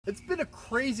It's been a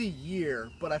crazy year,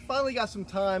 but I finally got some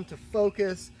time to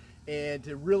focus and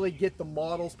to really get the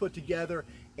models put together.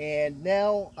 And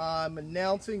now I'm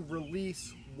announcing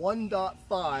release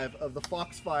 1.5 of the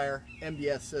Foxfire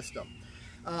MBS system.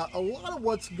 A lot of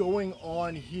what's going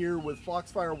on here with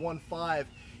Foxfire 1.5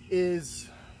 is,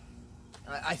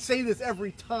 I say this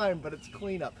every time, but it's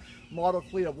cleanup, model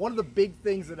cleanup. One of the big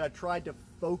things that I tried to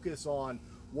focus on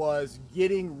was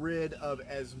getting rid of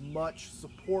as much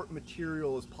support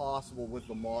material as possible with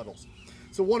the models.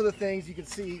 So one of the things you can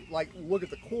see, like look at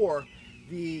the core,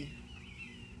 the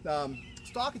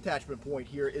stock attachment point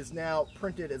here is now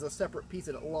printed as a separate piece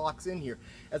and it locks in here,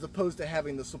 as opposed to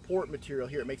having the support material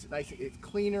here. It makes it nice, it's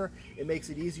cleaner, it makes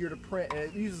it easier to print, and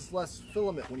it uses less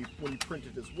filament when you print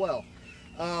it as well.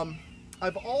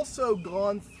 I've also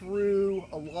gone through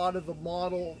a lot of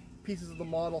the pieces of the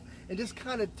model and just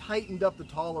kind of tightened up the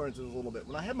tolerances a little bit.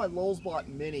 When I had my Lulzbot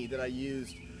Mini that I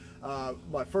used,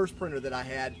 my first printer that I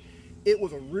had, it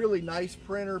was a really nice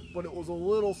printer, but it was a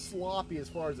little sloppy as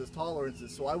far as its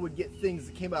tolerances. So I would get things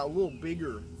that came out a little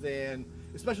bigger than,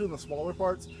 especially in the smaller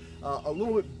parts, a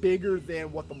little bit bigger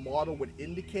than what the model would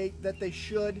indicate that they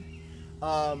should.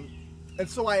 And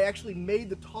so I actually made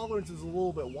the tolerances a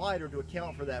little bit wider to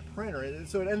account for that printer. And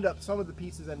so it ended up, some of the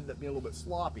pieces ended up being a little bit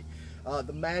sloppy.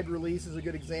 The mag release is a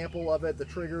good example of it. The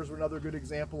triggers were another good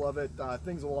example of it.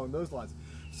 Things along those lines.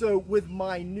 So with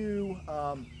my new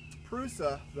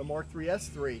Prusa, the Mark III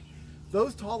S3,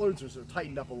 those tolerances are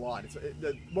tightened up a lot.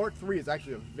 The Mark III is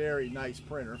actually a very nice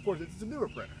printer. Of course, it's a newer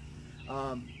printer.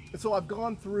 And so I've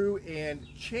gone through and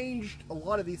changed a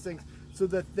lot of these things so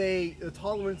that the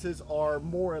tolerances are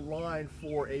more in line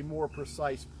for a more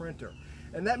precise printer.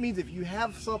 And that means if you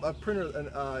have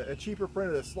a cheaper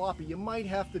printer that's sloppy, you might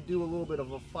have to do a little bit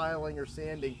of a filing or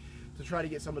sanding to try to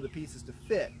get some of the pieces to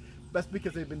fit. That's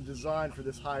because they've been designed for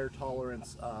this higher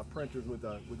tolerance printers with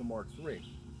the Mark III.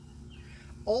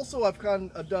 Also,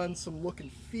 I've done some look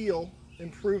and feel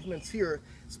improvements here,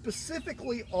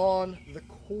 specifically on the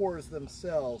cores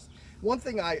themselves. One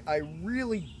thing I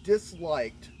really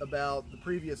disliked about the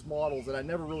previous models that I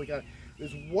never really got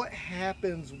is what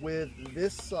happens with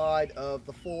this side of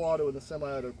the full auto and the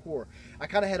semi-auto core. I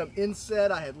kind of had them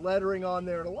inset, I had lettering on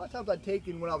there, and a lot of times I'd take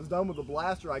in, when I was done with the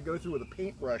blaster, I'd go through with a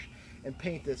paintbrush and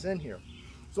paint this in here.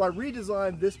 So I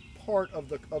redesigned this part of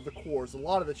the cores, a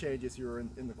lot of the changes here are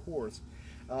in the cores,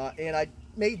 and I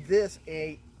made this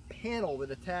a panel that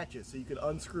attaches, so you could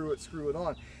unscrew it, screw it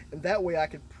on, and that way I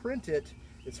could print it.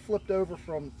 It's flipped over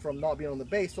from not being on the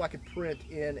base, so I could print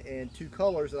in two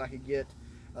colors, and I could get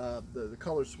the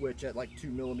color switch at like 2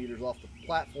 millimeters off the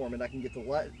platform, and I can get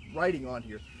the writing on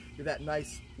here, get that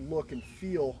nice look and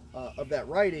feel of that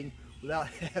writing without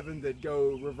having to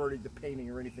go reverting to painting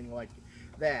or anything like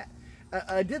that.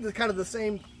 I did the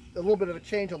same, a little bit of a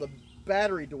change on the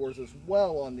battery doors as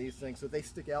well on these things, so they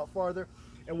stick out farther.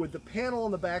 And with the panel on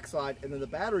the backside and then the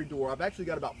battery door, I've actually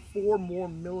got about 4 more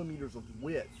millimeters of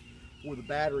width for the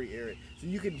battery area. So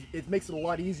it makes it a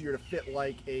lot easier to fit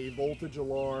like a voltage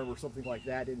alarm or something like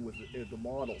that in with the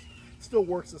models. Still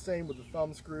works the same with the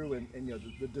thumb screw, and you know,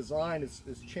 the design is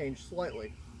changed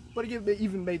slightly. But again, it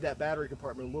even made that battery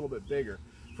compartment a little bit bigger.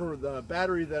 For the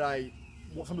battery that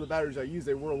some of the batteries I use,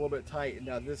 they were a little bit tight, and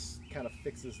now this kind of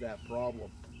fixes that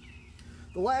problem.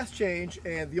 The last change,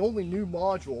 and the only new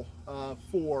module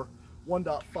for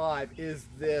 1.5, is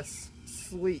this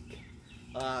sleek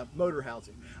motor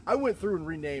housing. I went through and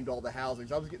renamed all the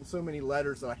housings. I was getting so many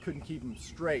letters that I couldn't keep them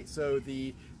straight. So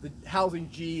the housing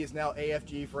G is now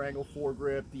AFG for angle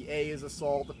foregrip, the A is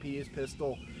assault, the P is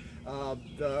pistol, and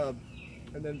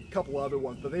then a couple other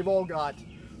ones, but they've all got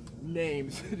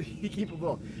names to keep them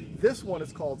up. This one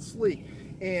is called sleek,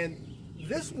 and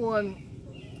this one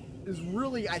is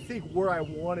really, I think, where I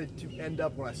wanted to end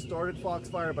up when I started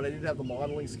Foxfire, but I didn't have the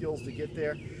modeling skills to get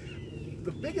there.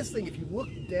 The biggest thing, if you look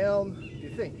down the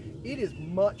thing, it is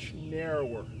much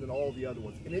narrower than all the other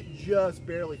ones, and it just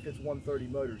barely fits 130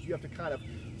 motors. You have to kind of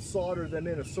solder them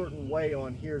in a certain way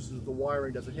on here so that the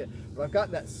wiring doesn't hit. But I've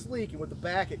gotten that sleek, and with the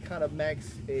back, it kind of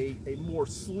makes a more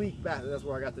sleek back. That's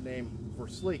where I got the name for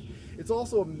sleek. It's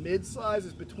also a mid-size.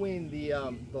 It's between the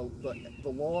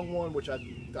long one, which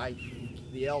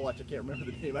the L, I can't remember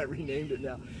the name, I renamed it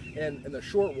now, and the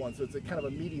short one, so it's a kind of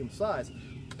a medium size.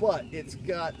 But it's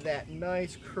got that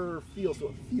nice curved feel, so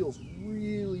it feels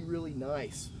really, really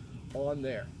nice on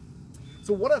there.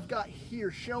 So what I've got here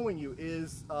showing you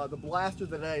is the blaster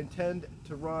that I intend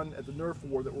to run at the Nerf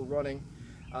war that we're running.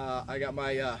 I got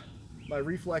my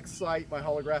reflex sight, my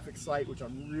holographic sight, which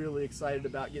I'm really excited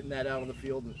about getting that out on the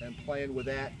field and playing with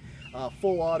that.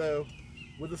 Full auto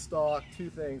with the stock, two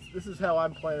things. This is how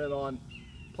I'm planning on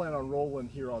plan on rolling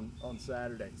here on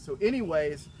Saturday. So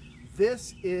anyways,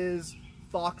 this is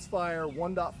Foxfire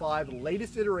 1.5,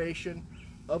 latest iteration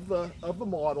of the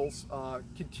models,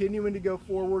 continuing to go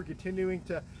forward, continuing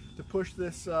to push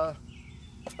this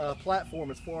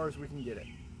platform as far as we can get it.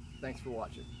 Thanks for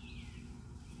watching.